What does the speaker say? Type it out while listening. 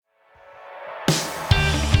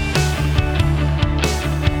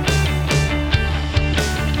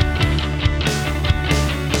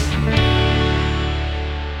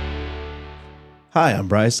Hi, I'm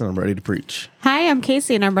Bryce, and I'm ready to preach. Hi, I'm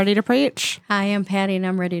Casey, and I'm ready to preach. Hi, I'm Patty, and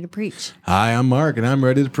I'm ready to preach. Hi, I'm Mark, and I'm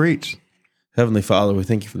ready to preach. Heavenly Father, we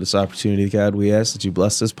thank you for this opportunity, God. We ask that you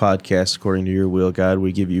bless this podcast according to your will, God.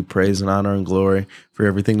 We give you praise and honor and glory for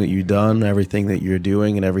everything that you've done, everything that you're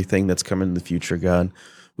doing, and everything that's coming in the future, God.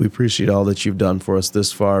 We appreciate all that you've done for us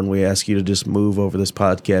this far, and we ask you to just move over this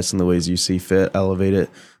podcast in the ways you see fit, elevate it,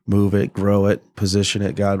 move it, grow it, position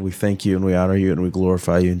it, God. We thank you, and we honor you, and we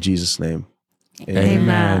glorify you in Jesus' name.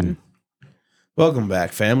 Amen. Welcome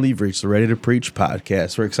back, family. You've reached the Ready to Preach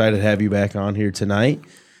podcast. We're excited to have you back on here tonight.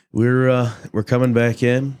 We're coming back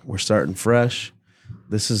in. We're starting fresh.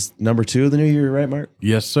 This is number 2 of the new year, right, Mark?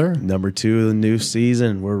 Yes, sir. Number 2 of the new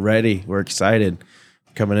season. We're ready. We're excited.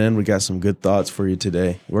 Coming in, we got some good thoughts for you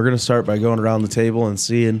today. We're going to start by going around the table and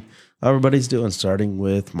seeing how everybody's doing, starting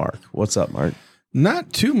with Mark. What's up, Mark?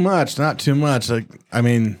 Not too much. Winter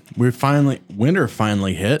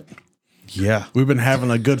finally hit. Yeah. We've been having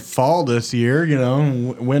a good fall this year,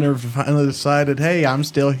 Winter finally decided, hey, I'm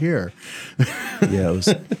still here. Yeah,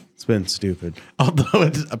 it's been stupid. Although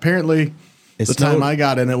apparently the time I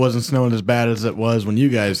got in, it wasn't snowing as bad as it was when you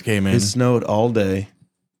guys came in. It snowed all day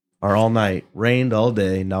or all night, rained all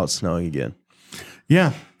day, now it's snowing again.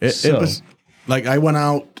 Yeah. It was like I went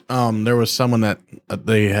out, there was someone that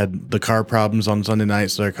they had the car problems on Sunday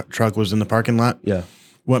night, so their truck was in the parking lot. Yeah.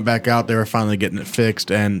 Went back out, they were finally getting it fixed,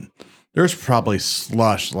 and there's probably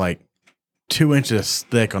slush like 2 inches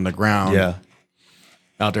thick on the ground. Yeah.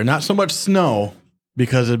 Out there. Not so much snow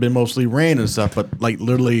because it had been mostly rain and stuff, but like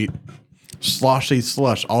literally sloshy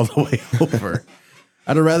slush all the way over.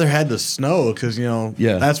 I'd have rather had the snow because,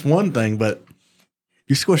 that's one thing, but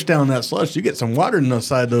you squish down that slush, you get some water in the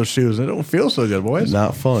side of those shoes, and it don't feel so good, boys.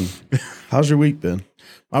 Not fun. How's your week been?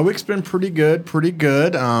 My week's been pretty good.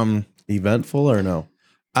 Eventful or no?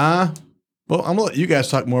 Well, I'm going to let you guys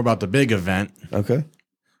talk more about the big event. Okay.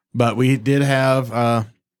 But we did have a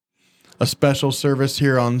special service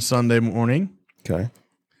here on Sunday morning. Okay.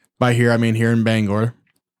 By here, I mean here in Bangor.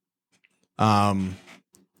 Had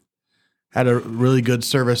a really good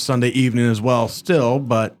service Sunday evening as well still,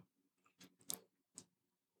 but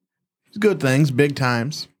good things, big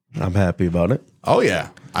times. I'm happy about it. Oh, yeah.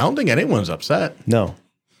 I don't think anyone's upset. No.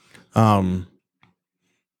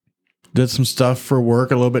 Did some stuff for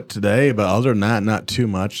work a little bit today, but other than that, not too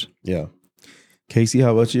much. Yeah. Casey,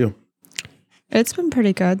 how about you? It's been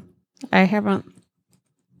pretty good. I haven't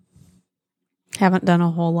done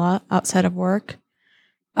a whole lot outside of work.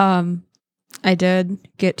 I did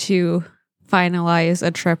get to finalize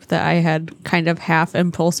a trip that I had kind of half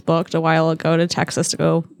impulse booked a while ago to Texas to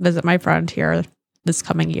go visit my friend here this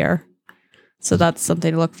coming year. So that's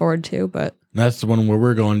something to look forward to, but that's the one where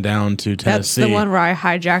we're going down to Tennessee. That's the one where I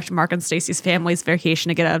hijacked Mark and Stacy's family's vacation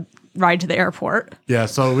to get a ride to the airport. Yeah,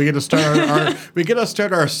 so we get to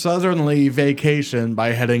start our southerly vacation by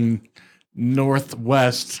heading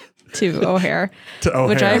northwest to O'Hare,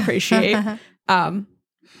 which I appreciate.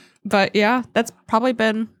 But yeah, that's probably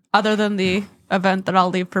been, other than the event that I'll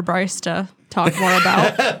leave for Bryce to talk more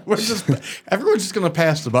about. Everyone's just gonna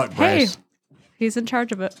pass the buck, Bryce. Hey, he's in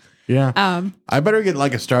charge of it. Yeah. I better get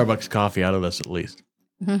like a Starbucks coffee out of this at least.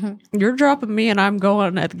 You're dropping me and I'm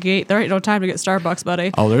going at the gate. There ain't no time to get Starbucks,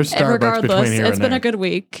 buddy. Oh, there's Starbucks regardless, between here it's and been there. a good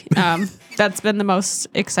week. That's been the most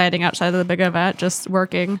exciting outside of the big event, just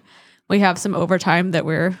working. We have some overtime that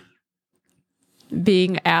we're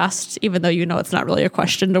being asked, even though it's not really a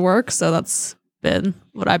question to work. So that's been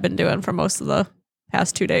what I've been doing for most of the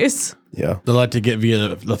past 2 days. Yeah. They like to give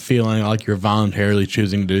you the feeling like you're voluntarily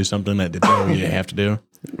choosing to do something that they tell you have to do.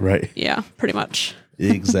 Right. Yeah, pretty much.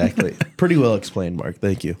 Exactly. Pretty well explained, Mark.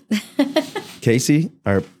 Thank you. Casey.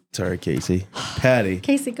 Patty.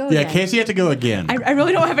 Casey, go Yeah, again. Casey had to go again. I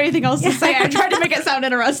really don't have anything else to say. I tried to make it sound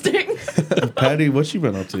interesting. Patty, what you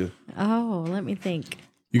been up to? Oh, let me think.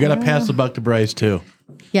 You got to pass the buck to Bryce too.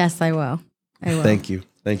 Yes, I will. Thank you.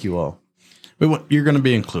 Thank you all. You're going to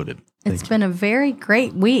be included. It's been a very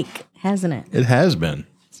great week, hasn't it? It has been.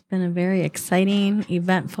 It's been a very exciting,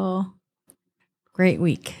 eventful, great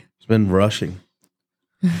week. It's been rushing.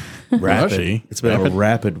 Rapid. Rushy? It's been a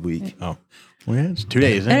rapid week. Oh, well, yeah, it's 2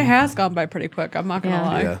 days in. It has gone by pretty quick. I'm not going to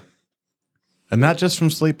lie. Yeah. And not just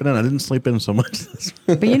from sleeping in. I didn't sleep in so much.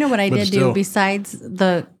 But you know what I But did still. do besides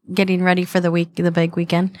the getting ready for the week, the big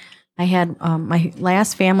weekend? I had my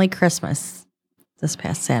last family Christmas this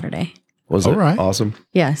past Saturday. Was it All right. awesome?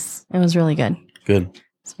 Yes, it was really good. Good.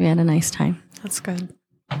 So we had a nice time. That's good.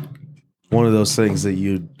 One of those things that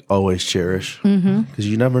you always cherish Mm-hmm. because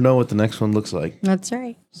you never know what the next one looks like. That's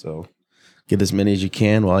right. So get as many as you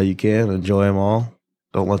can while you can. Enjoy them all.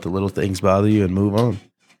 Don't let the little things bother you and move on.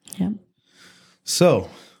 Yep. So,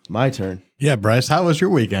 my turn. Yeah, Bryce, how was your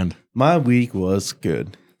weekend? My week was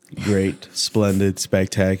good, great, splendid,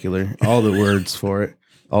 spectacular. All the words for it,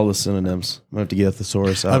 all the synonyms. I'm going to have to get a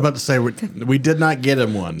thesaurus I was out. about to say, we did not get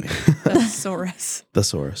him one. Thesaurus.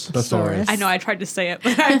 Thesaurus. Thesaurus. I know I tried to say it,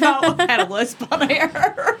 but I about had a lisp on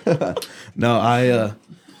air. No,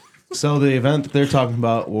 so the event that they're talking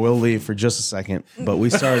about, we'll leave for just a second, but we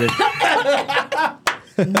started.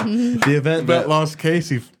 The event Bet that lost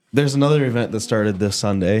Casey. there's another event that started this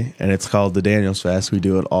Sunday, and it's called the Daniels Fast. We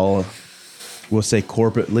do it all, we'll say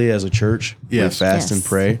corporately as a church. Yes. We fast Yes. and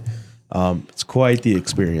pray. It's quite the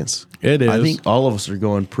experience. It is. I think all of us are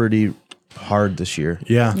going pretty hard this year,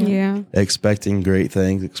 Yeah. Yeah. expecting great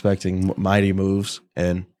things, expecting mighty moves,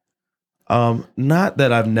 and not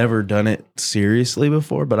that I've never done it seriously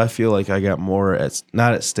before, but I feel like I got more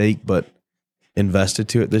not at stake, but invested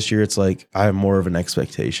to it this year. It's like I have more of an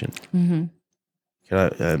expectation. Mm-hmm. Can I,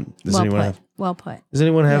 does Well anyone put. have? Well put. Does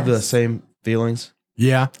anyone have the Yes. same feelings?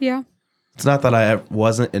 Yeah. Yeah. It's not that I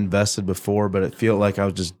wasn't invested before, but it felt like I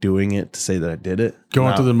was just doing it to say that I did it.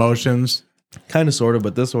 Going through the motions. Kind of, sort of,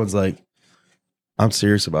 but this one's like, I'm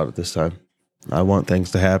serious about it this time. I want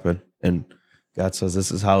things to happen, and God says this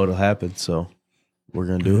is how it'll happen, so we're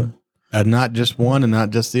gonna do it. And not just one and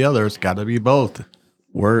not just the other. It's got to be both.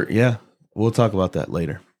 We'll talk about that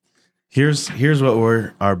later. Here's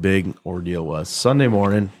what our big ordeal was. Sunday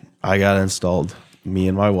morning, I got installed, me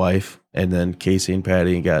and my wife, and then Casey and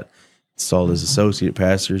Patty got installed as associate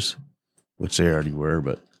pastors, which they already were,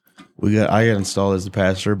 but I got installed as the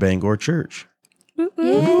pastor of Bangor Church.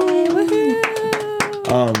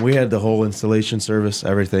 We had the whole installation service.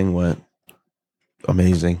 Everything went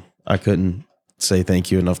amazing. I couldn't say thank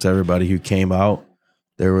you enough to everybody who came out.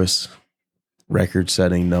 There was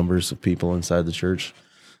record-setting numbers of people inside the church.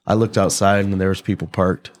 I looked outside and there was people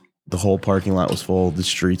parked. The whole parking lot was full. The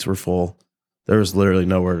streets were full. There was literally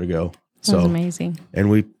nowhere to go. That was amazing. And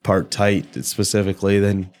we parked tight specifically.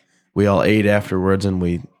 Then we all ate afterwards and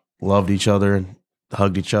we loved each other and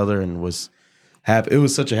hugged each other and was happy. It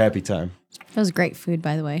was such a happy time. That was great food,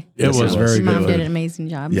 by the way. It Yes, was it was. very Mom good. did an amazing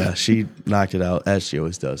job. Yeah, she knocked it out as she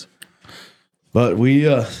always does. But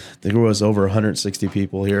there was over 160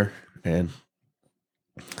 people here, and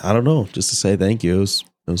I don't know, just to say thank you. It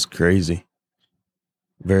was crazy,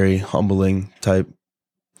 very humbling type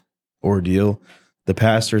ordeal. The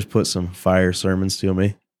pastors put some fire sermons to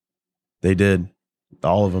me. They did.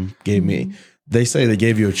 All of them gave me. They say they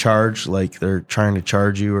gave you a charge, like they're trying to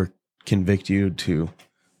charge you or convict you to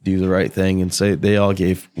do the right thing, and say they all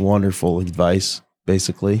gave wonderful advice.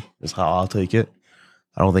 Basically, is how I'll take it.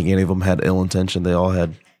 I don't think any of them had ill intention. They all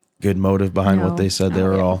had good motive behind what No. they said. They Oh,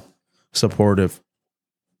 were yeah. all supportive.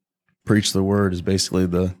 Preach the word is basically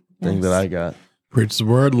the thing that Yes. I got. Preach the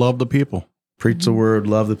word, love the people. Preach the word,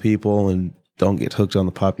 love the people, and don't get hooked on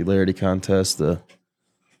the popularity contest, the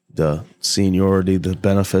seniority, the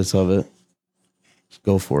benefits of it. Just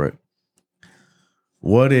go for it.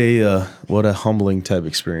 What a humbling type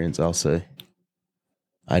experience, I'll say.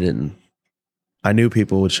 I knew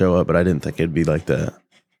people would show up, but I didn't think it'd be like that.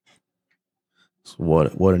 So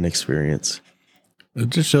what an experience. It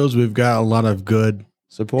just shows we've got a lot of good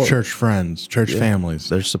Support. church friends, church Yeah. families.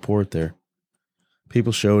 There's support there.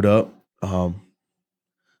 People showed up.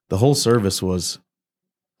 The whole service was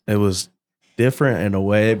different in a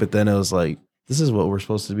way, but then it was like, this is what we're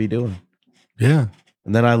supposed to be doing. Yeah.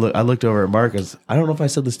 And then I looked over at Marcus. I don't know if I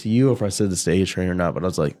said this to you or if I said this to A-Train or not, but I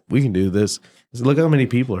was like, we can do this. I said, look how many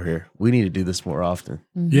people are here. We need to do this more often.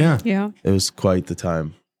 Yeah. Yeah. It was quite the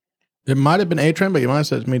time. It might have been A-Train, but you might have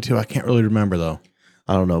said it to me too. I can't really remember though.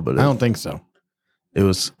 I don't know, but I don't think so. it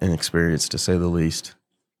was an experience to say the least.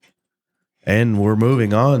 And we're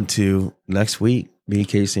moving on to next week. Me,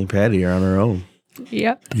 Casey, and Patty are on our own.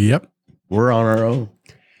 Yep. Yep. We're on our own.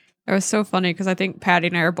 It was so funny because I think Patty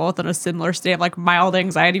and I are both in a similar state of like mild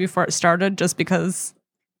anxiety before it started, just because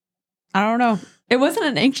I don't know. It wasn't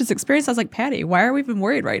an anxious experience. I was like, Patty, why are we even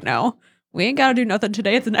worried right now? We ain't got to do nothing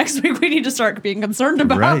today. It's the next week we need to start being concerned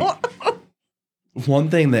about. Right. One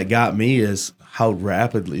thing that got me is how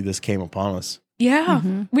rapidly this came upon us. Yeah.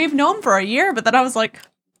 Mhm. We've known for a year, but then I was like,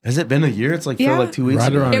 Has it been a year? It's like Yeah. felt like 2 weeks Right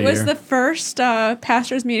ago. around it was year. the first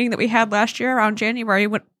pastors meeting that we had last year around January,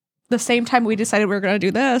 when the same time we decided we were going to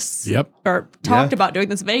do this. Yep. Or talked Yeah. about doing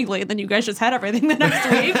this vaguely, and then you guys just had everything the next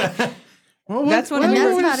week. Well, That's what it when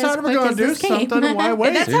is. we That's about as decided we're quick going as to do this came. something, why wait?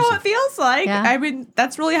 And that's how it feels like. Yeah. I mean,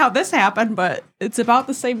 that's really how this happened, but it's about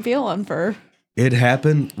the same feeling for. It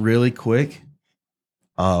happened really quick.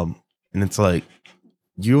 And it's like,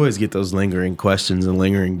 you always get those lingering questions and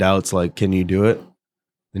lingering doubts, like, can you do it?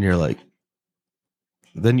 And you're like,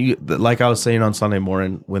 like I was saying on Sunday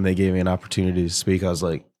morning when they gave me an opportunity to speak, I was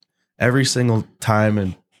like, every single time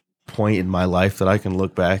and point in my life that I can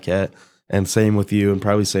look back at, and same with you, and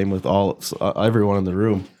probably same with everyone in the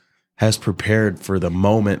room, has prepared for the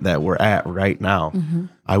moment that we're at right now. Mm-hmm.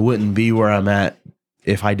 I wouldn't be where I'm at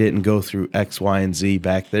if I didn't go through X, Y, and Z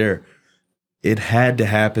back there. It had to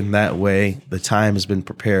happen that way. The time has been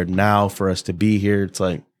prepared now for us to be here. It's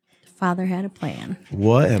like, Father had a plan.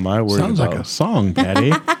 what am I worried Sounds about? like a song,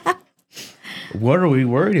 Patty. What are we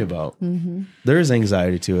worried about? Mm-hmm. There's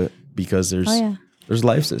anxiety to it because there's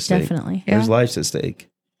lives at stake. Definitely. There's lives at stake.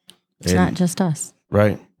 It's not just us.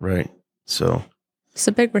 Right. So It's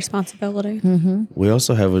a big responsibility. Mm-hmm. we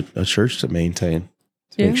also have a church to maintain,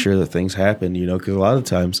 to make sure that things happen, because a lot of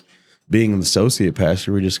times being an associate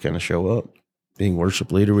pastor, we just kind of show up. Being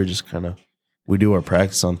worship leader, we do our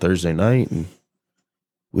practice on Thursday night, and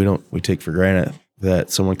we take for granted that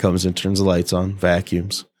someone comes and turns the lights on,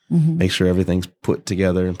 vacuums, Mm-hmm. make sure everything's put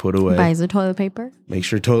together and put away. Buys the toilet paper. Make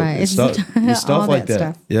sure Buys stuff all like that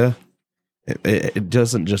that. stuff. Yeah. It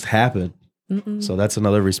doesn't just happen. Mm-mm. So that's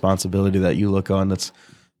another responsibility that you look on. That's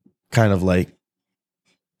kind of like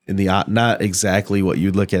not exactly what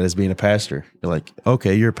you'd look at as being a pastor. You're like,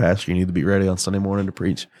 okay, you're a pastor. You need to be ready on Sunday morning to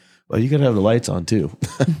preach. Well, you got to have the lights on too.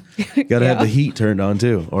 You got to have the heat turned on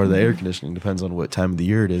too, or the air conditioning. Depends on what time of the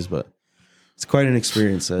year it is, but it's quite an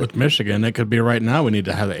experience. With Michigan, it could be right now. We need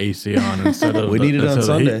to have the AC on instead of We need it on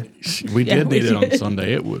instead of the Sunday. heat. We did need it on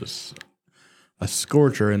Sunday. It was a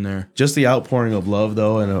scorcher in there. Just the outpouring of love,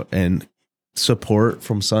 though, and support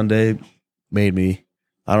from Sunday made me.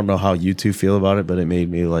 I don't know how you two feel about it, but it made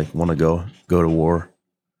me like want to go to war,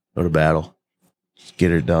 go to battle, just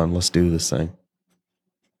get it done. Let's do this thing.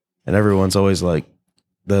 And everyone's always like,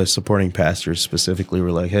 the supporting pastors specifically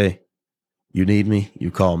were like, "Hey, you need me,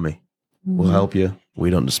 you call me. We'll help you.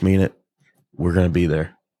 We don't just mean it. We're going to be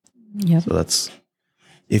there." Yep. So that's,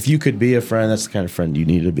 if you could be a friend, that's the kind of friend you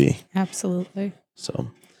need to be. Absolutely.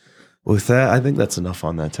 So with that, I think that's enough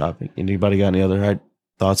on that topic. Anybody got any other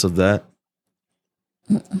thoughts of that?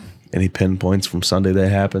 Any pinpoints from Sunday that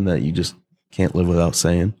happened that you just can't live without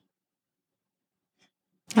saying?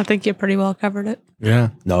 I think you pretty well covered it. Yeah.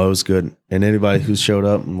 No, it was good. And anybody who showed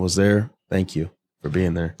up and was there, thank you for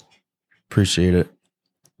being there. Appreciate it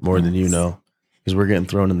more than you know, because we're getting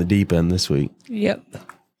thrown in the deep end this week. Yep.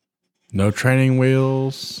 No training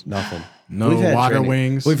wheels. Nothing. No We've had water training.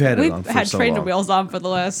 wings. We've had it We've on for had so trainer long. wheels on for the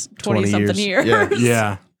last 20 something years. Yeah.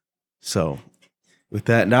 Yeah. So with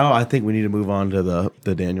that, now I think we need to move on to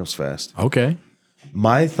the Daniel's Fast. Okay.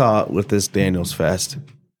 My thought with this Daniel's Fast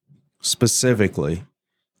specifically,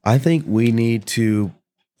 I think we need to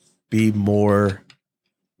be more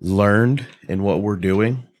learned in what we're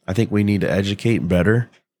doing. I think we need to educate better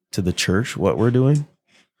to the church what we're doing.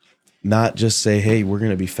 Not just say, hey, we're going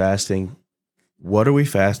to be fasting. What are we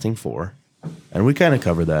fasting for? And we kind of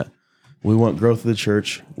cover that. We want growth of the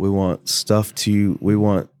church. We want we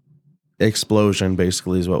want explosion,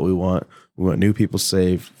 basically, is what we want. We want new people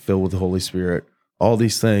saved, filled with the Holy Spirit, all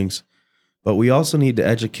these things. But we also need to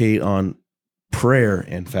educate on prayer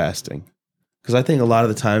and fasting. Because I think a lot of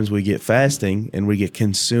the times we get fasting and we get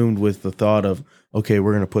consumed with the thought of, okay,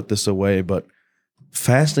 we're going to put this away. But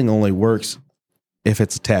fasting only works if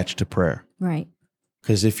it's attached to prayer. Right.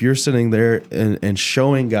 Because if you're sitting there and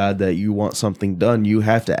showing God that you want something done, you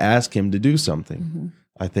have to ask him to do something. Mm-hmm.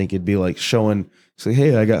 I think it'd be like say,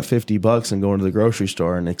 hey, I got $50 and going to the grocery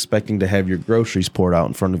store and expecting to have your groceries poured out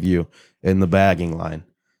in front of you in the bagging line.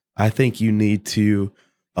 I think you need to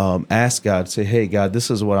ask God, say, hey, God, this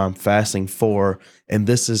is what I'm fasting for. And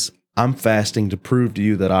I'm fasting to prove to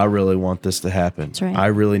you that I really want this to happen. That's right. I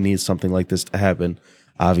really need something like this to happen,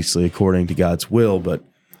 obviously according to God's will. But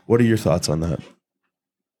what are your thoughts on that?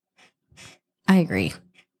 I agree.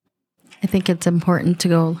 I think it's important to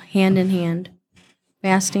go hand in hand.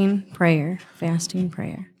 Fasting, prayer, fasting,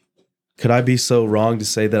 prayer. Could I be so wrong to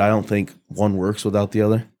say that I don't think one works without the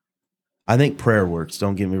other? I think prayer works.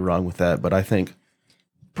 Don't get me wrong with that. But I think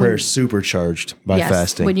prayer is supercharged by Yes,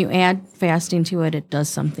 fasting. when you add fasting to it, it does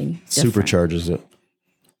something different. Supercharges it.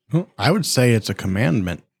 Well, I would say it's a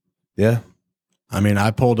commandment. Yeah. I mean,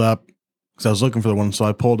 I pulled up because I was looking for the one. So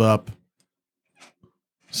I pulled up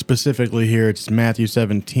specifically here. It's Matthew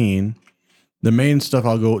 17. The main stuff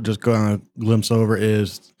I'll go on a glimpse over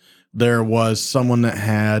is there was someone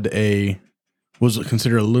that was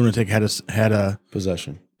considered a lunatic, had a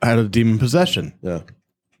Possession. demon possession. Yeah.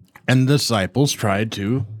 And the disciples tried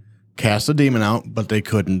to cast the demon out, but they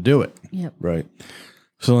couldn't do it. Yep. Right.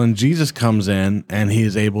 So then Jesus comes in and he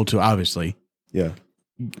is able to obviously Yeah.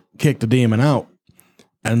 kick the demon out.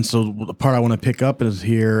 And so the part I want to pick up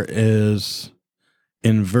is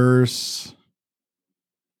in verse,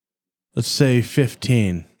 let's say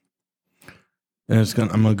 15.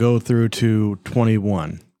 And I'm gonna go through to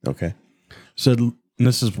 21. Okay. So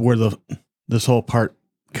this is where this whole part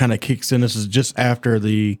kind of kicks in. This is just after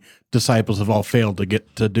the disciples have all failed to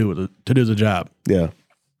get to do the job. Yeah.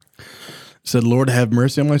 Said, Lord, have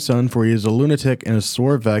mercy on my son, for he is a lunatic and is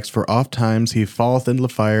sore vexed, for oft times he falleth into the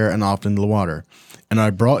fire and oft into the water. And I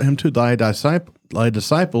brought him to thy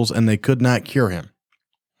disciples, and they could not cure him.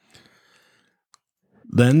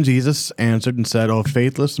 Then Jesus answered and said, O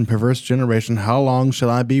faithless and perverse generation, how long shall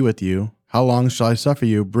I be with you? How long shall I suffer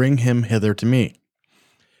you? Bring him hither to me.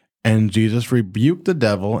 And Jesus rebuked the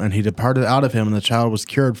devil, and he departed out of him, and the child was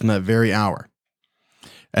cured from that very hour.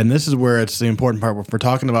 And this is where it's the important part. If we're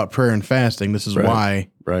talking about prayer and fasting, this is why.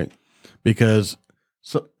 Right. Because,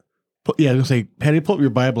 I was going to say, Patty, pull up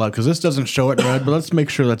your Bible out, because this doesn't show it in red, but let's make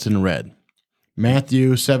sure that's in red.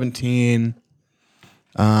 Matthew 17,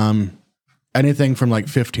 anything from like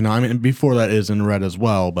 15. I mean, before that is in red as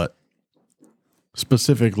well, but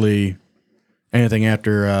specifically anything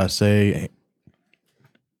after, say,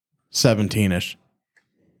 17-ish.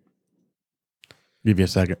 Give you a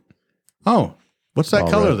second. Oh. What's that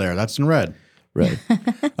color there? That's in red. Red.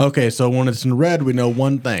 Okay, so when it's in red, we know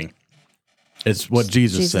one thing. It's what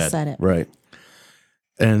Jesus said. It. Right.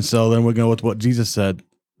 And so then we go with what Jesus said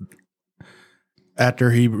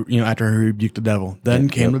after he rebuked the devil. Then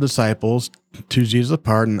came the disciples to Jesus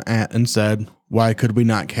apart and said, why could we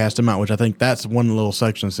not cast him out? Which I think that's one little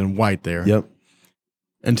section that's in white there. Yep.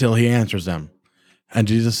 Until he answers them. And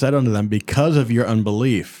Jesus said unto them, because of your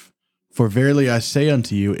unbelief. For verily I say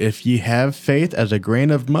unto you, if ye have faith as a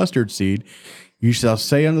grain of mustard seed, you shall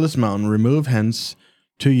say unto this mountain, remove hence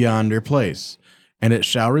to yonder place, and it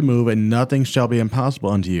shall remove, and nothing shall be impossible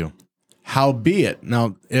unto you. Howbeit,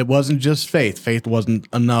 now it wasn't just faith. Faith wasn't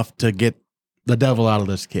enough to get the devil out of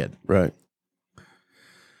this kid. Right.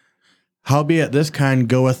 Howbeit, this kind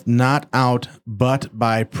goeth not out but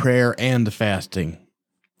by prayer and fasting.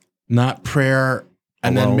 Not prayer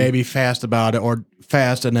and alone. Then maybe fast about it, or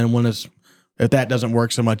fast and then if that doesn't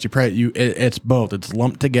work so much, you pray. It's both. It's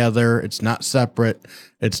lumped together. It's not separate.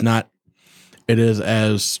 It is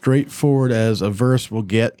as straightforward as a verse will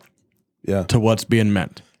get. Yeah. To what's being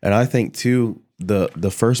meant. And I think too,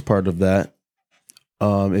 the first part of that,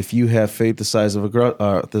 if you have faith the size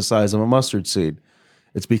of a mustard seed,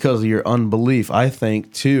 it's because of your unbelief. I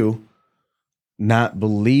think too, not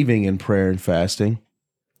believing in prayer and fasting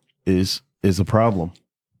is a problem.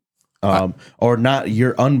 Or not,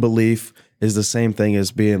 your unbelief is the same thing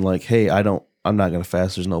as being like, hey, I'm not going to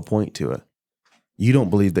fast. There's no point to it. You don't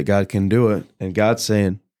believe that God can do it. And God's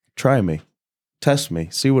saying, try me, test me,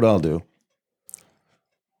 see what I'll do.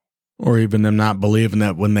 Or even them not believing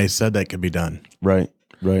that when they said that could be done. Right.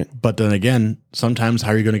 But then again, sometimes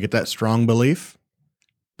how are you going to get that strong belief?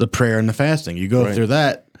 The prayer and the fasting. You go through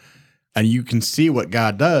that and you can see what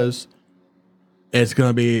God does. It's going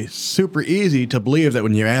to be super easy to believe that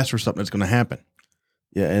when you ask for something, it's going to happen.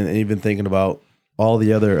 Yeah, and even thinking about all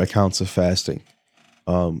the other accounts of fasting.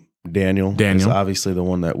 Daniel is obviously the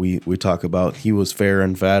one that we talk about. He was fair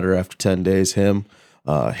and fatter after 10 days. Him,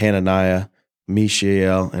 Hananiah,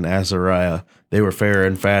 Mishael, and Azariah, they were fairer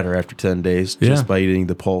and fatter after 10 days just by eating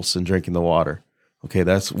the pulse and drinking the water. Okay,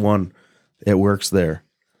 that's one. It works there.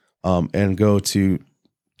 And go to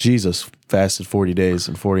Jesus, fasted 40 days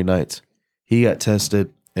and 40 nights. He got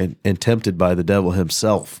tested and tempted by the devil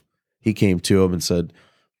himself. He came to him and said,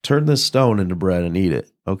 turn this stone into bread and eat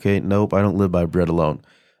it. Okay, nope, I don't live by bread alone.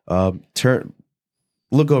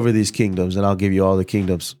 Look over these kingdoms and I'll give you all the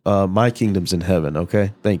kingdoms. My kingdom's in heaven,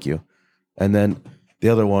 okay? Thank you. And then the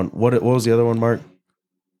other one, what was the other one, Mark,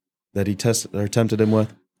 that he tested or tempted him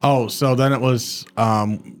with? Oh, so then it was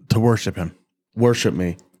to worship him. Worship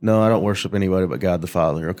me. No, I don't worship anybody but God the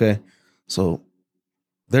Father, okay? So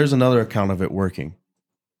there's another account of it working.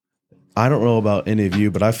 I don't know about any of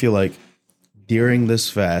you, but I feel like during this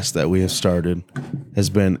fast that we have started has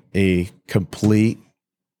been a complete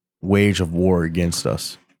wage of war against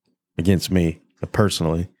us, against me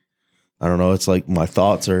personally. I don't know. It's like my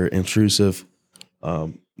thoughts are intrusive.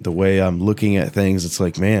 The way I'm looking at things, it's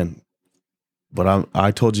like, man, but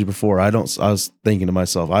I told you before, I was thinking to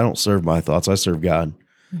myself, I don't serve my thoughts. I serve God.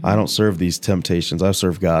 Mm-hmm. I don't serve these temptations. I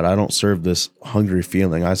serve God. I don't serve this hungry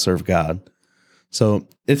feeling. I serve God. So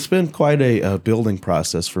it's been quite a building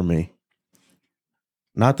process for me.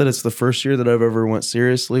 Not that it's the first year that I've ever went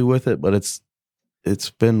seriously with it, but it's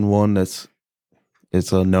been one it's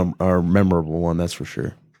a memorable one, that's for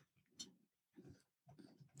sure.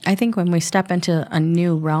 I think when we step into a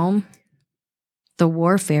new realm, the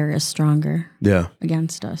warfare is stronger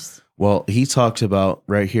against us. Well, he talks about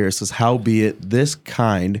right here, it says, howbeit this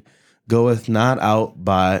kind goeth not out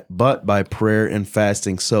but by prayer and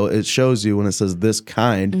fasting. So it shows you when it says this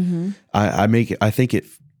kind, I think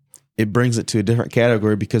it brings it to a different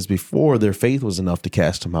category, because before their faith was enough to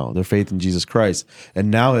cast them out, their faith in Jesus Christ,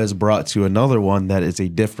 and now is brought to another one that is a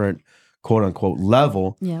different quote unquote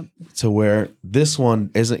level, to where this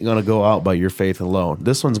one isn't going to go out by your faith alone.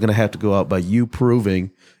 This one's going to have to go out by you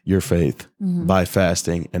proving your faith by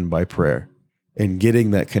fasting and by prayer and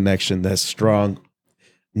getting that connection that's strong.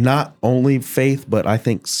 Not only faith, but I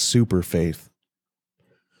think super faith.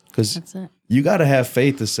 Because you got to have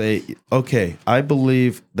faith to say, okay, I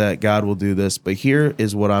believe that God will do this, but here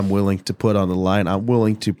is what I'm willing to put on the line. I'm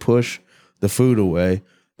willing to push the food away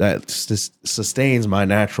that sustains my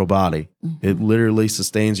natural body. It literally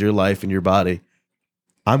sustains your life and your body.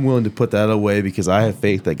 I'm willing to put that away because I have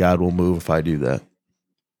faith that God will move if I do that.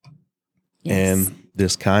 Yes. And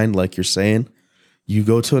this kind, like you're saying, you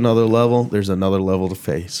go to another level, there's another level to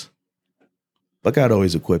face. But God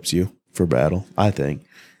always equips you for battle, I think.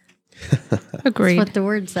 Agreed. That's what the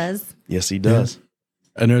word says. Yes, he does.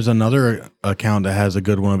 And there's another account that has a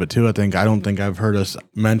good one of it too. I don't think I've heard us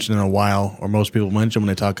mention in a while, or most people mention when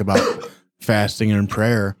they talk about fasting and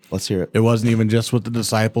prayer. Let's hear it. It wasn't even just with the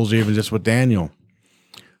disciples, or even just with Daniel.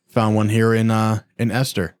 Found one here in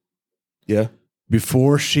Esther. Yeah.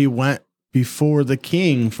 Before she went before the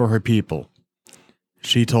king for her people,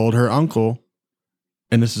 she told her uncle,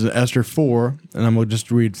 and this is Esther 4, and I'm going to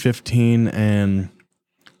just read 15 and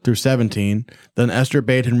through 17. Then Esther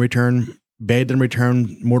bade them return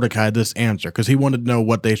Mordecai this answer, because he wanted to know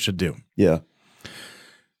what they should do. Yeah.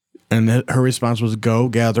 And her response was, "Go,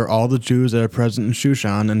 gather all the Jews that are present in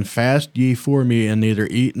Shushan, and fast ye for me, and neither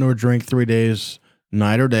eat nor drink 3 days,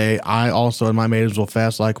 night or day. I also and my maidens will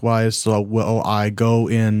fast likewise, so will I go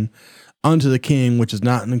in unto the king, which is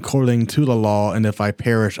not according to the law, and if I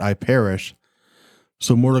perish, I perish."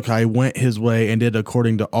 So Mordecai went his way and did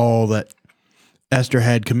according to all that Esther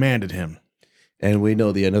had commanded him. And we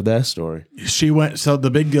know the end of that story. She went, so the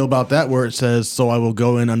big deal about that where it says, "So I will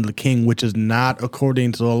go in unto the king, which is not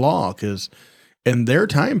according to the law," because in their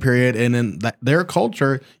time period and in their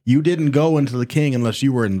culture, you didn't go into the king unless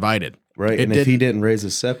you were invited. Right. And if he didn't raise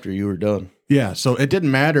his scepter, you were done. Yeah. So it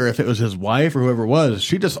didn't matter if it was his wife or whoever it was.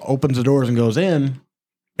 She just opens the doors and goes in.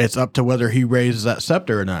 It's up to whether he raises that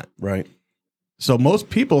scepter or not. Right. So most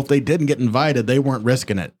people, if they didn't get invited, they weren't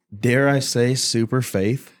risking it. Dare I say super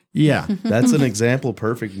faith? Yeah. That's an example,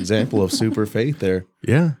 perfect example of super faith there.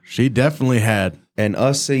 Yeah. She definitely had. And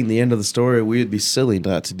us seeing the end of the story, we would be silly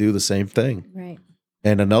not to do the same thing. Right.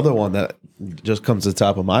 And another one that just comes to the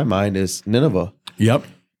top of my mind is Nineveh. Yep.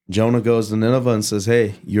 Jonah goes to Nineveh and says,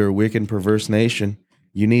 "Hey, you're a wicked, perverse nation.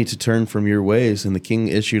 You need to turn from your ways." And the king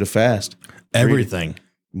issued a fast. Everything.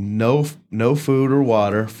 No food or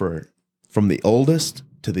water from the oldest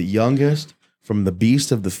to the youngest, from the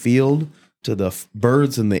beast of the field to the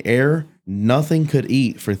birds in the air. Nothing could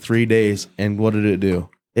eat for 3 days. And what did it do?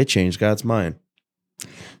 It changed God's mind.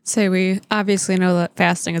 So we obviously know that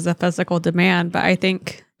fasting is a physical demand, but I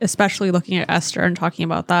think especially looking at Esther and talking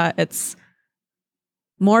about that, it's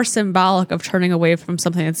more symbolic of turning away from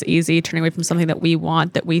something that's easy, turning away from something that we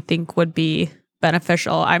want, that we think would be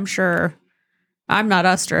beneficial. I'm sure I'm not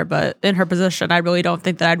Esther, but in her position, I really don't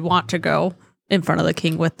think that I'd want to go in front of the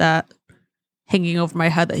king with that hanging over my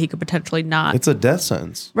head that he could potentially not. It's a death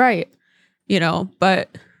sentence. Right.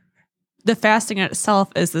 But the fasting in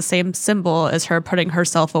itself is the same symbol as her putting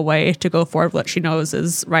herself away to go forward what she knows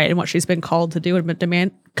is right and what she's been called to do and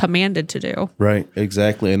been commanded to do. Right,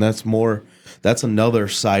 exactly. And that's another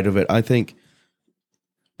side of it. I think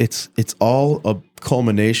it's all a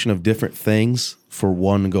culmination of different things for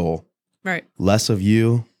one goal. Right. Less of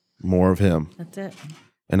you, more of him. That's it.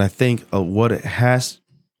 And I think a lot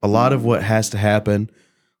of what has to happen,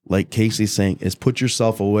 like Casey's saying, is put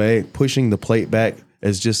yourself away. Pushing the plate back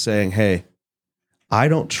is just saying, "Hey, I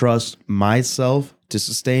don't trust myself to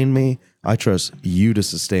sustain me. I trust you to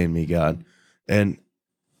sustain me, God." And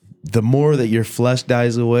the more that your flesh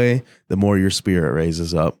dies away, the more your spirit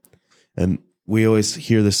raises up. And we always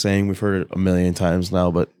hear the saying, we've heard it a million times now,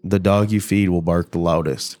 but the dog you feed will bark the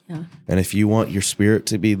loudest. Yeah. And if you want your spirit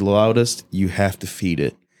to be the loudest, you have to feed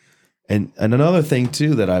it. And another thing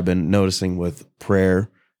too that I've been noticing with prayer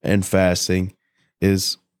and fasting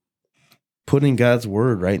is putting God's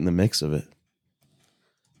word right in the mix of it.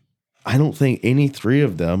 I don't think any three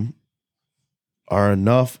of them are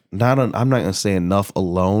enough. I'm not going to say enough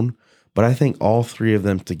alone, but I think all three of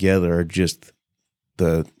them together are just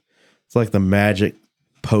it's like the magic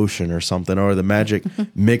potion or something, or the magic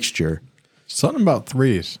mixture. Something about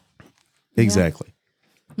threes. Exactly.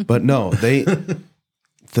 But no,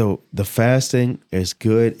 the fasting is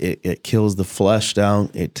good. It kills the flesh down.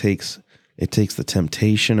 It takes the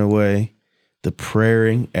temptation away. The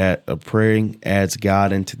praying adds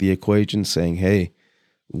God into the equation, saying, "Hey,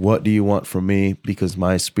 what do you want from me? Because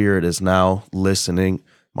my spirit is now listening.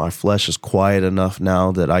 My flesh is quiet enough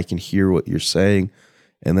now that I can hear what you're saying."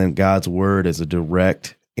 And then God's word is a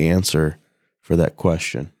direct answer for that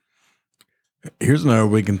question. Here's another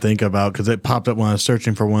we can think about, because it popped up when I was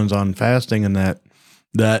searching for ones on fasting, and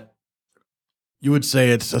that you would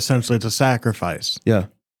say it's a sacrifice. Yeah.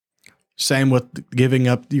 Same with giving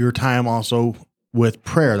up your time also with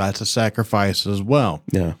prayer. That's a sacrifice as well.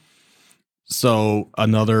 Yeah. So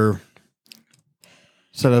another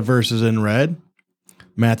set of verses in red,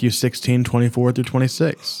 Matthew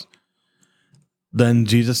 16:24-26. Then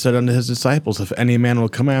Jesus said unto his disciples, if any man will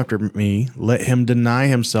come after me, let him deny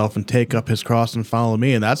himself and take up his cross and follow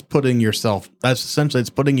me. And that's putting it's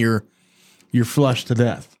putting your flesh to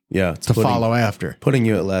death. Yeah. To follow after. Putting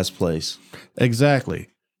you at last place. Exactly.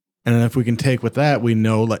 And if we can take with that, we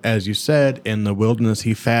know, as you said, in the wilderness,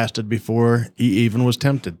 he fasted before he even was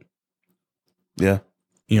tempted. Yeah.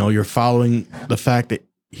 You're following the fact that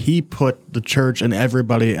he put the church and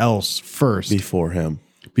everybody else first Before him.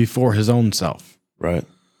 before his own self. Right.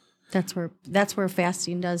 That's where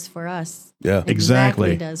fasting does for us. Yeah.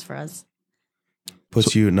 Exactly. Does for us.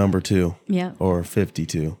 Puts you at number 2 Yeah. or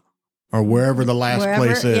 52. Or wherever the last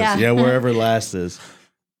place is. yeah. Yeah, wherever last is.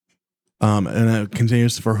 And it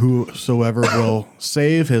continues, for whosoever will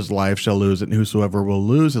save his life shall lose it, and whosoever will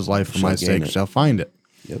lose his life for Shall my gain sake it. shall find it.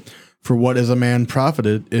 Yep. For what is a man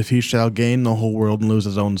profited if he shall gain the whole world and lose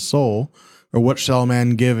his own soul? Or what shall a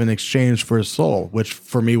man give in exchange for his soul? Which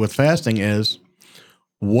for me with fasting is,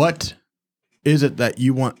 what is it that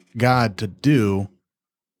you want God to do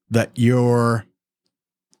that you're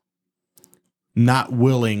not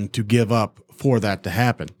willing to give up for that to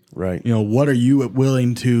happen? Right. What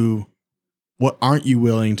aren't you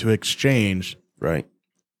willing to exchange Right.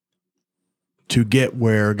 to get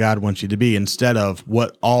where God wants you to be, instead of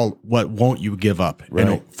what won't you give up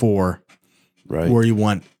Right. for Right. where you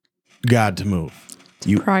want God to move?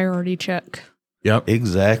 Priority check. Yep.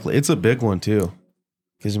 Exactly. It's a big one too.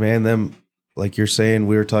 Because man, like you're saying,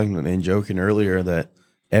 we were talking and joking earlier that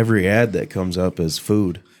every ad that comes up is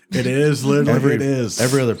food. It is literally it is.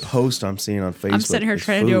 Every other post I'm seeing on Facebook. I'm sitting here is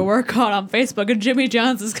trying to do a food. workout on Facebook, and Jimmy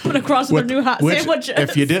John's is coming across with their new hot sandwiches.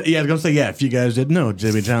 If you did, I was gonna say, if you guys didn't know,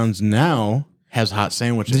 Jimmy John's now has hot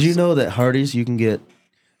sandwiches. Did you know that Hardee's you can get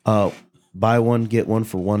buy one get one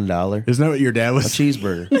for $1? Isn't that what your dad A was?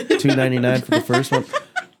 cheeseburger, $2.99 for the first one.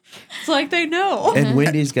 It's like they know. And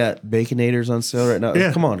Wendy's got Baconators on sale right now.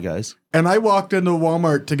 Yeah. Come on, guys. And I walked into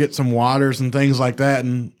Walmart to get some waters and things like that,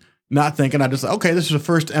 and not thinking, I just okay, this is the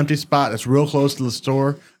first empty spot. It's real close to the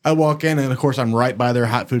store. I walk in, and of course, I'm right by their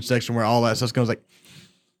hot food section where all that stuff goes. Like,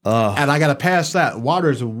 and I got to pass that.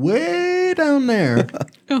 Water's way down there.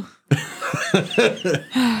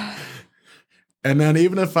 And then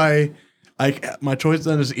even if my choice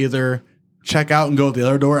then is either check out and go to the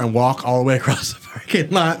other door and walk all the way across the parking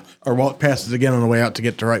lot, or walk past it again on the way out to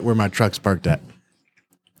get to right where my truck's parked at.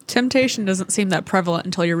 Temptation doesn't seem that prevalent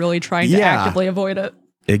until you're really trying to Yeah. actively avoid it.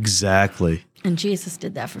 Exactly. And Jesus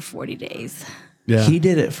did that for 40 days. Yeah. He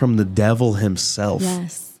did it from the devil himself.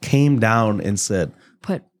 Yes. Came down and said,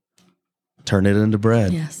 turn it into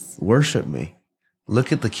bread. Yes. Worship me.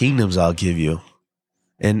 Look at the kingdoms I'll give you.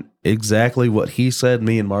 And exactly what he said,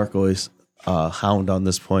 me and Mark always hound on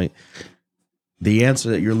this point. The answer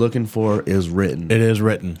that you're looking for is written. It is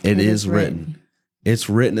written. It is written. It's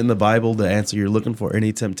written in the Bible. The answer you're looking for,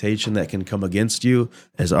 any temptation that can come against you,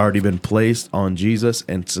 has already been placed on Jesus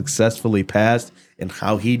and successfully passed. And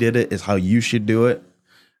how he did it is how you should do it.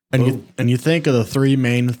 And you think of the three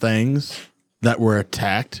main things that were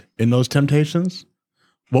attacked in those temptations.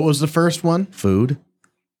 What was the first one? Food.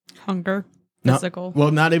 Hunger, No- physical.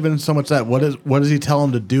 Well, not even so much that. What does he tell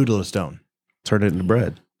him to do to the stone? Turn it into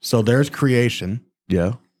bread. So there's creation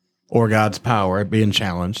Yeah. or God's power being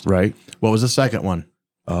challenged. Right. What was the second one?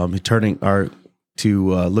 Turning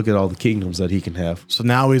to look at all the kingdoms that he can have. So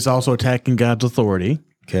now he's also attacking God's authority.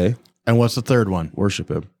 Okay. And what's the third one? Worship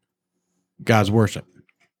him. God's worship.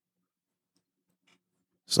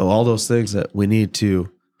 So all those things that we need to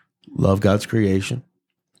love God's creation.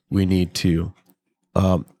 We need to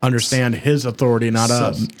Understand his authority, not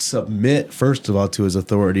us. submit first of all to his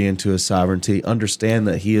authority and to his sovereignty. Understand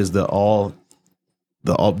that he is the all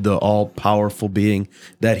powerful being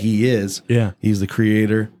that he is. Yeah. He's the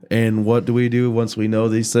creator. And what do we do once we know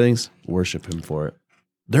these things? Worship him for it.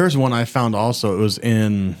 There's one I found also. It was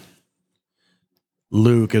in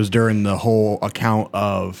Luke. It was during the whole account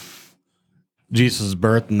of Jesus'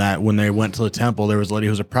 birth, and that when they went to the temple, there was a lady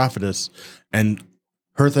who was a prophetess, and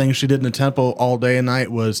her thing she did in the temple all day and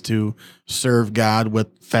night was to serve God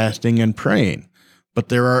with fasting and praying. But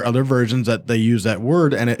there are other versions that they use that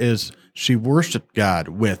word, and it is she worshiped God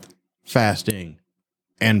with fasting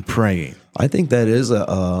and praying. I think that is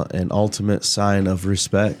an ultimate sign of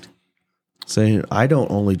respect, saying, I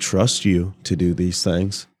don't only trust you to do these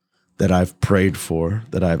things that I've prayed for,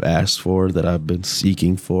 that I've asked for, that I've been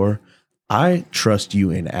seeking for. I trust you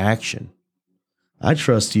in action. I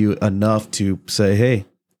trust you enough to say, hey,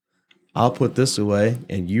 I'll put this away,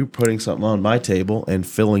 and you putting something on my table and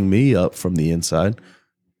filling me up from the inside.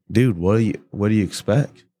 Dude, what do you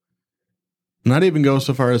expect? Not even go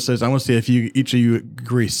so far as says, I want to see if each of you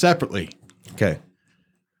agree separately. Okay.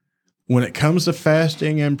 When it comes to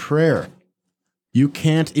fasting and prayer, you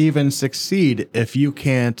can't even succeed if you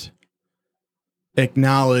can't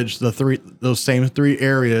acknowledge those same three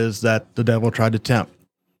areas that the devil tried to tempt: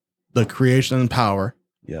 the creation and power,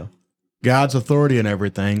 Yeah. God's authority and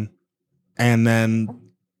everything, and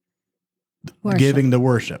then giving the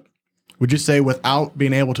worship. Would you say without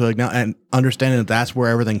being able to acknowledge and understanding that that's where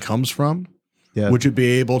everything comes from, Yeah. would you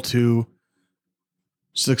be able to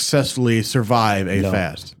successfully survive a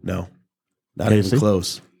fast? No. Not even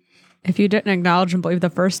close. If you didn't acknowledge and believe the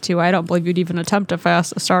first two, I don't believe you'd even attempt a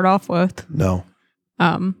fast to start off with. No.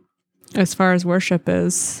 As far as worship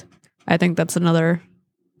is, I think that's another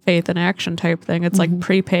faith and action type thing. It's like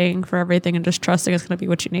prepaying for everything and just trusting it's going to be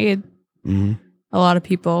what you need. Mm-hmm. A lot of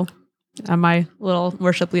people, on my little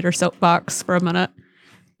worship leader soapbox for a minute,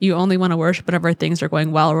 you only want to worship whenever things are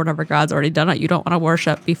going well or whenever God's already done it. You don't want to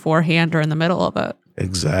worship beforehand or in the middle of it.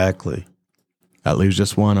 Exactly. That leaves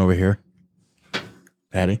just one over here.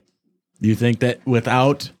 Patty, do you think that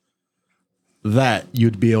without that,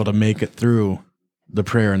 you'd be able to make it through the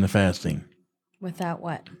prayer and the fasting? Without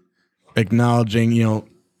what? Acknowledging,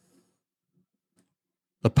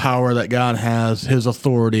 the power that God has, his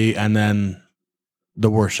authority, and then the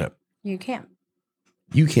worship. You can't.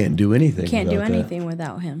 You can't do anything. You can't do without that, anything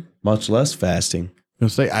without him. much less fasting.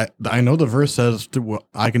 I know the verse says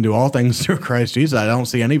I can do all things through Christ Jesus. I don't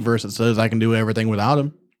see any verse that says I can do everything without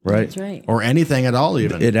him. Right. That's right. Or anything at all,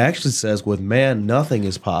 even. It actually says with man, nothing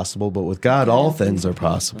is possible, but with God, all things are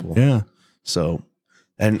possible. Yeah. So,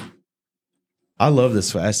 and I love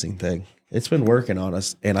this fasting thing. It's been working on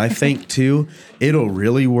us. And I think too, it'll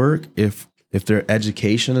really work if their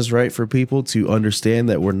education is right for people to understand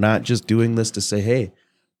that we're not just doing this to say, hey,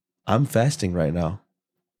 I'm fasting right now.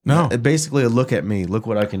 No. Basically, look at me. Look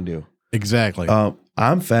what I can do. Exactly.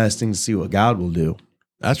 I'm fasting to see what God will do.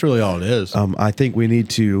 That's really all it is. I think we need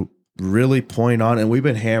to really point on, and we've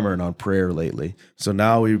been hammering on prayer lately. So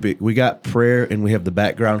now we got prayer, and we have the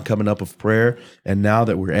background coming up of prayer. And now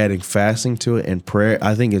that we're adding fasting to it and prayer,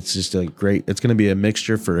 I think it's just it's going to be a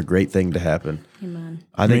mixture for a great thing to happen. Amen.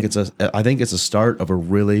 I think it's a start of a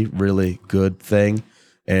really, really good thing.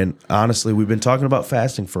 And honestly, we've been talking about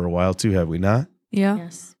fasting for a while too, have we not? Yeah.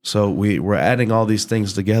 Yes. So we're adding all these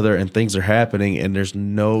things together, and things are happening, and there's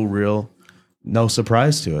no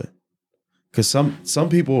surprise to it. Because some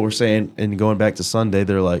people were saying, and going back to Sunday,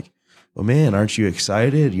 they're like, well, man, aren't you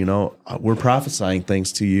excited? We're prophesying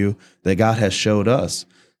things to you that God has showed us.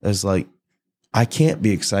 It's like, I can't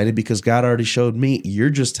be excited because God already showed me. You're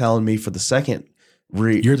just telling me for the second.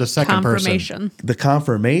 You're the second person. The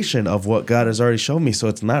confirmation of what God has already shown me. So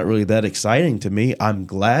it's not really that exciting to me. I'm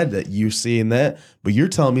glad that you're seeing that, but you're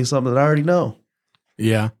telling me something that I already know.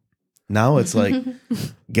 Yeah. Now it's like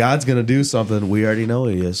God's going to do something we already know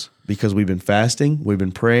he is, because we've been fasting, we've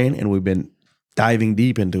been praying, and we've been diving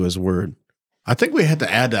deep into his word. I think we have to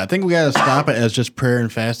add that. I think we got to stop it as just prayer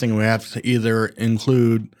and fasting. We have to either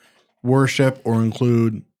include worship or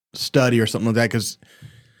include study or something like that. Because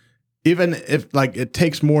even if it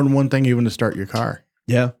takes more than one thing even to start your car.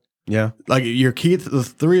 Yeah. Yeah. Like your key, the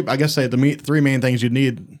three main things you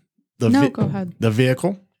need. Go ahead. The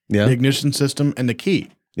vehicle, Yeah. the ignition system, and the key.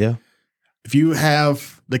 Yeah. If you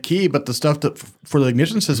have the key, but the stuff for the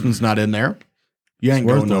ignition system's not in there, you ain't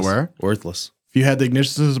going nowhere. Worthless. If you had the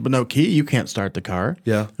ignition system but no key, you can't start the car.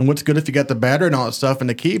 Yeah. And what's good if you got the battery and all that stuff and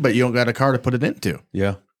the key, but you don't got a car to put it into?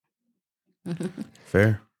 Yeah.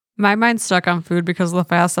 Fair. My mind's stuck on food because of the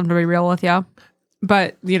fast, I'm to be real with you.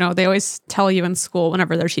 But, they always tell you in school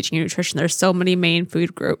whenever they're teaching you nutrition, there's so many main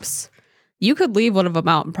food groups. You could leave one of them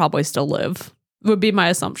out and probably still live, would be my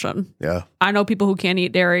assumption. Yeah. I know people who can't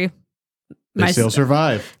eat dairy. They still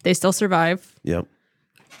survive. They still survive. Yep.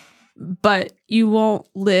 But you won't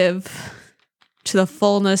live to the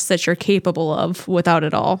fullness that you're capable of without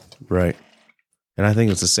it all. Right. And I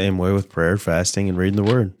think it's the same way with prayer, fasting, and reading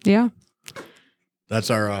the word. Yeah. That's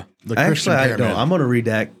our the Christian Actually, I pyramid. don't. I'm going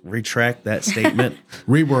to retract that statement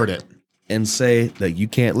Reword it. and say that you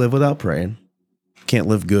can't live without praying. You can't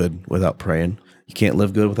live good without praying. You can't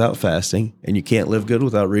live good without fasting, and you can't live good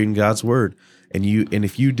without reading God's word. And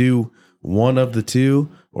if you do one of the two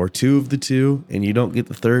or two of the two and you don't get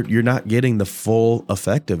the third, you're not getting the full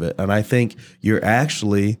effect of it. And I think you're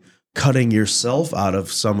actually cutting yourself out of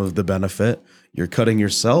some of the benefit. You're cutting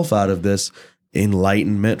yourself out of this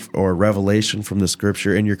enlightenment or revelation from the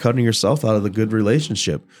scripture, and you're cutting yourself out of the good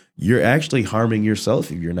relationship. You're actually harming yourself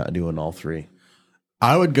if you're not doing all three.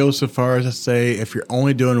 I would go so far as to say if you're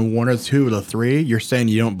only doing one or two of the three, you're saying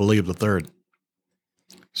you don't believe the third.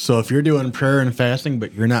 So if you're doing prayer and fasting,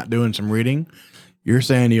 but you're not doing some reading, you're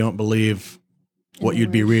saying you don't believe what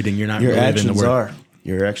you'd be reading. You're not Your believing actions the word. are.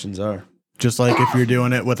 Your actions are. Just like if you're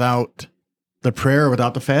doing it without the prayer,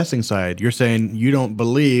 without the fasting side, you're saying you don't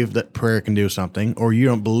believe that prayer can do something, or you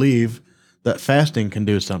don't believe that fasting can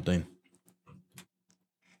do something.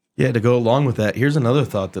 Yeah, to go along with that, here's another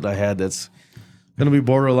thought that I had that's going to be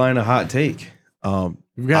borderline a hot take.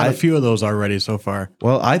 We've got a few of those already so far.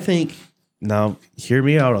 Well, I think, now hear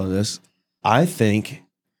me out on this. I think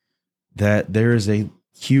that there is a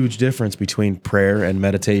huge difference between prayer and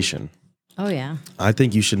meditation. Oh, yeah. I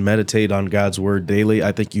think you should meditate on God's word daily.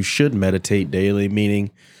 I think you should meditate daily,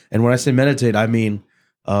 meaning, and when I say meditate, I mean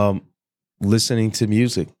listening to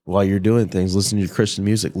music while you're doing things, listening to Christian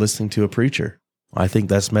music, listening to a preacher. I think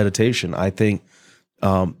that's meditation. I think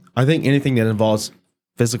anything that involves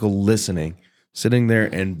physical listening, sitting there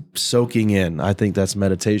and soaking in, I think that's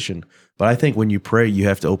meditation. But I think when you pray, you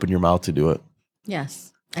have to open your mouth to do it.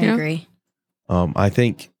 Yes, I Yeah. agree. I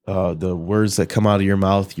think the words that come out of your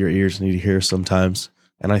mouth, your ears need to hear sometimes.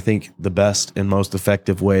 And I think the best and most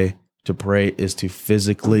effective way to pray is to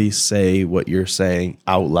physically say what you're saying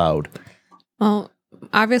out loud. Well,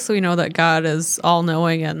 obviously, we know that God is all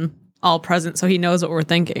knowing and all present, so he knows what we're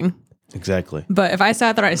thinking. Exactly. But if I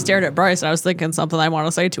sat there, I stared at Bryce and I was thinking something I want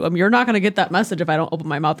to say to him, you're not going to get that message if I don't open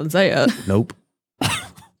my mouth and say it. Nope.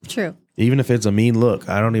 True. Even if it's a mean look,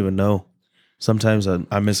 I don't even know. Sometimes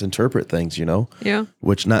I misinterpret things, Yeah.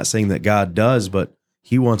 which not saying that God does, but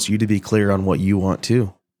he wants you to be clear on what you want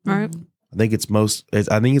too. All right. I think it's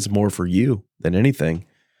more for you than anything.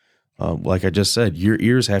 Like I just said, your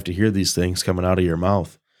ears have to hear these things coming out of your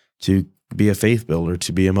mouth to be a faith builder,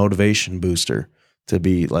 to be a motivation booster, to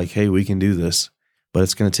be like, hey, we can do this, but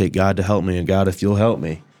it's going to take God to help me. And God, if you'll help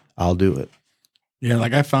me, I'll do it. Yeah,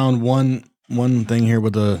 like I found one thing here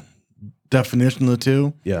with the definition of the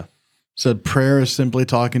two. Yeah. Said prayer is simply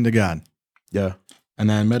talking to God. Yeah. And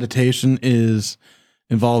then meditation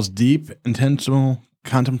involves deep, intentional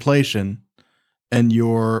contemplation, and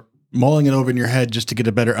you're mulling it over in your head just to get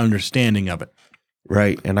a better understanding of it.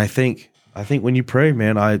 Right. And I think when you pray,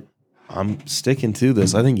 man, I'm sticking to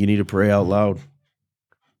this. I think you need to pray out loud.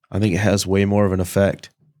 I think it has way more of an effect.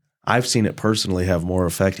 I've seen it personally have more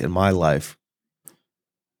effect in my life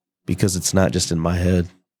because it's not just in my head.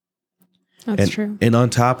 That's true. And on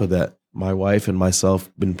top of that, my wife and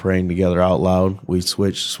myself been praying together out loud. We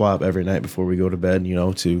swap every night before we go to bed,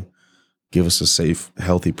 to give us a safe,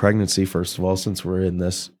 healthy pregnancy, first of all, since we're in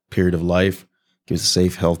this period of life. Give us a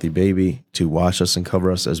safe, healthy baby to watch us and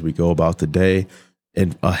cover us as we go about the day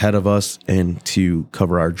and ahead of us, and to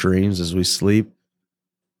cover our dreams as we sleep.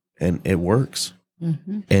 And it works.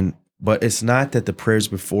 Mm-hmm. But it's not that the prayers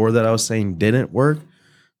before that I was saying didn't work,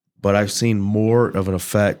 but I've seen more of an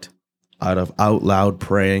effect out of out loud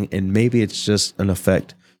praying, and maybe it's just an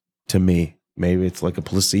effect to me. Maybe it's like a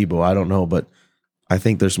placebo. I don't know, but I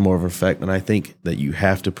think there's more of an effect, and I think that you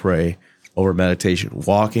have to pray over meditation.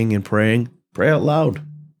 Walking and praying, pray out loud.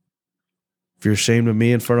 If you're ashamed of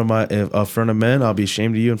me in front of men, I'll be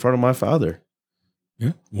ashamed of you in front of my Father.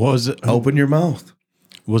 Yeah. What was it? Open your mouth.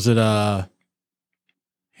 Was it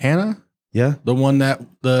Hannah? Yeah, The one that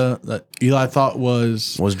that Eli thought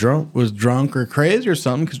was drunk. or crazy or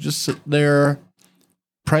something, because just sit there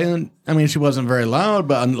praying. I mean, she wasn't very loud,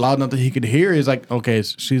 but loud enough that he could hear. He's like, okay,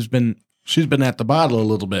 so she's been at the bottle a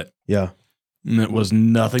little bit, Yeah, and it was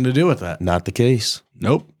nothing to do with that. not the case.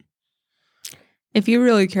 Nope. If you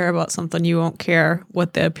really care about something, you won't care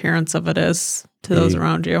what the appearance of it is to those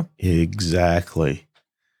around you. Exactly.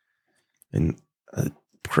 And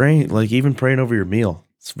praying, like even praying over your meal,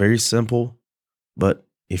 it's very simple. But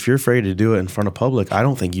if you're afraid to do it in front of public, I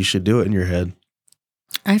don't think you should do it in your head.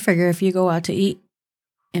 I figure if you go out to eat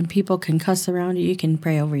and people can cuss around you, you can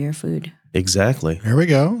pray over your food. Exactly. Here we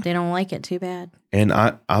go. They don't like it too bad. And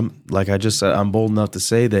I'm like I just said, I'm bold enough to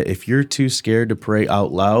say that if you're too scared to pray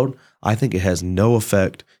out loud, I think it has no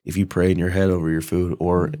effect if you pray in your head over your food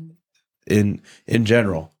or in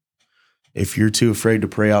general. if you're too afraid to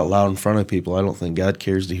pray out loud in front of people, I don't think God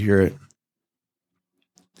cares to hear it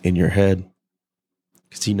in your head,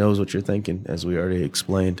 because he knows what you're thinking, as we already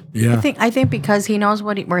explained. Yeah. I think because he knows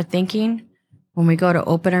what we're thinking, when we go to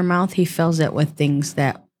open our mouth, he fills it with things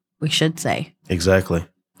that we should say Exactly.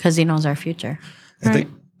 because he knows our future.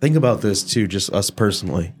 And think about this too, just us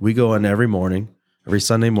personally. We go in every morning, every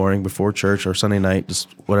Sunday morning before church, or Sunday night,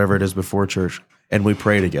 just whatever it is before church, and we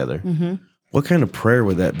pray together. Mm-hmm. What kind of prayer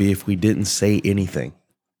would that be if we didn't say anything?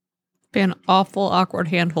 Be an awful, awkward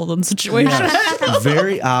hand-holding situation.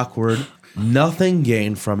 Very awkward. Nothing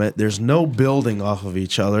gained from it. There's no building off of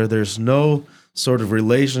each other. There's no sort of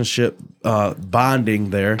relationship bonding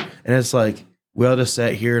there. And it's like, we all just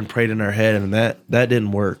sat here and prayed in our head, and that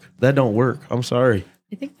didn't work. That don't work. I'm sorry.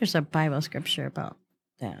 I think there's a Bible scripture about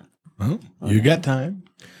that. Well, you got time.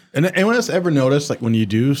 And anyone else ever noticed, like when you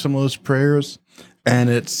do some of those prayers, and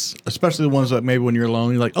it's especially the ones that maybe when you're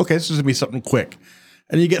alone, you're like, okay, this is gonna be something quick,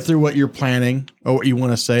 and you get through what you're planning or what you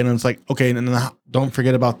want to say, and it's like, okay, and then don't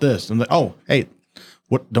forget about this, and like, oh, hey,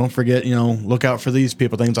 what? Don't forget, look out for these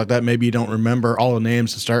people, things like that. Maybe you don't remember all the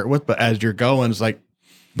names to start with, but as you're going, it's like,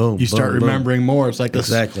 Boom. you start boom, remembering more. It's like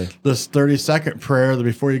Exactly. this 30-second prayer that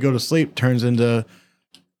before you go to sleep turns into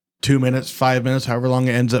 2 minutes, 5 minutes, however long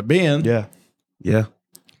it ends up being. Yeah. Yeah.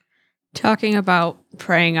 Talking about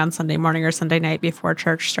praying on Sunday morning or Sunday night before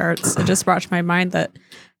church starts, it just brought to my mind that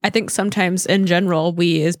I think sometimes in general,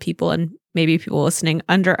 we as people and maybe people listening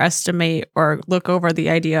underestimate or look over the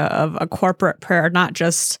idea of a corporate prayer, not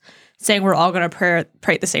just saying we're all going to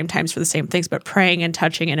pray at the same times for the same things, but praying and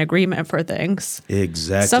touching in agreement for things.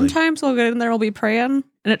 Exactly. Sometimes we'll get in there, we'll be praying,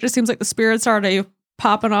 and it just seems like the Spirit's already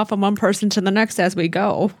popping off from one person to the next as we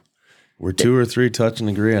go. We're 2 or 3 touch and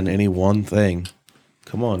agree on any one thing.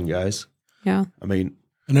 Come on, guys. Yeah. I mean,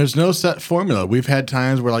 And there's no set formula. We've had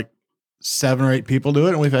times where like 7 or 8 people do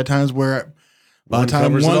it, and we've had times where by the time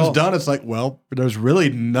covers it all. one's done, it's like, well, there's really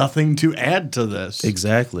nothing to add to this.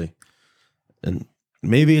 exactly. And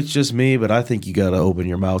maybe it's just me, but I think you got to open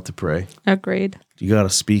your mouth to pray. Agreed. You got to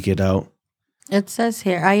speak it out. It says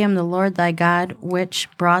here, I am the Lord thy God, which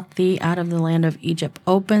brought thee out of the land of Egypt.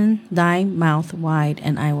 Open thy mouth wide,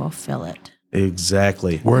 and I will fill it.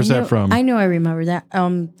 Exactly. Where's that from? I remember that.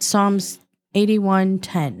 Psalms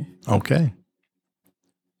 81:10. Okay.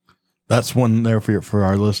 That's one there for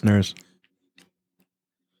our listeners.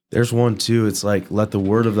 There's one too. It's like, let the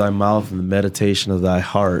word of thy mouth and the meditation of thy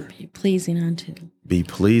heart Be pleasing unto. be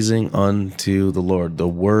pleasing unto the Lord. The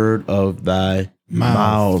word of thy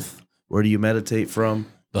mouth. Where do you meditate from?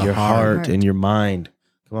 The your heart heart. and your mind.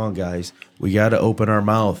 Come on, guys. We got to open our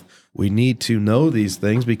mouth. We need to know these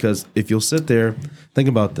things, because if you'll sit there, think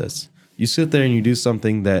about this. You sit there and you do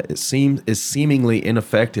something that is seemingly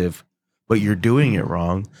ineffective, but you're doing it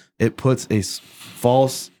wrong. It puts a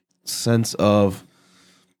false sense of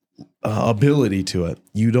ability to it.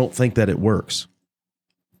 You don't think that it works.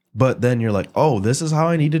 But then you're like, oh, this is how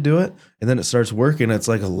I need to do it. And then it starts working. It's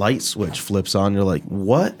like a light switch flips on. You're like,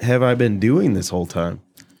 what have I been doing this whole time?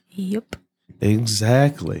 Yep.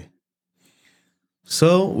 Exactly.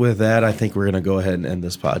 So with that, I think we're going to go ahead and end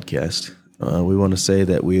this podcast. We want to say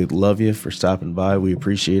that we love you for stopping by. We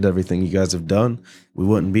appreciate everything you guys have done. We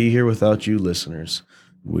wouldn't be here without you listeners.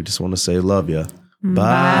 We just want to say love you.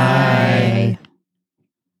 Bye.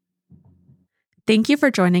 Thank you for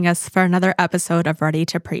joining us for another episode of Ready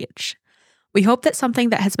to Preach. We hope that something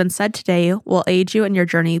that has been said today will aid you in your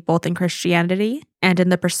journey both in Christianity and in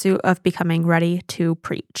the pursuit of becoming ready to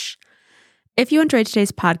preach. If you enjoyed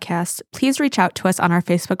today's podcast, please reach out to us on our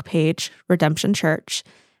Facebook page, Redemption Church,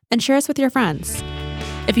 and share us with your friends.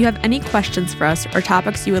 If you have any questions for us or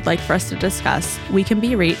topics you would like for us to discuss, we can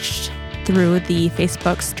be reached through the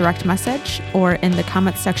Facebook's direct message or in the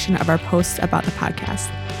comments section of our posts about the podcast.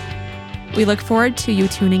 We look forward to you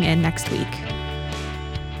tuning in next week.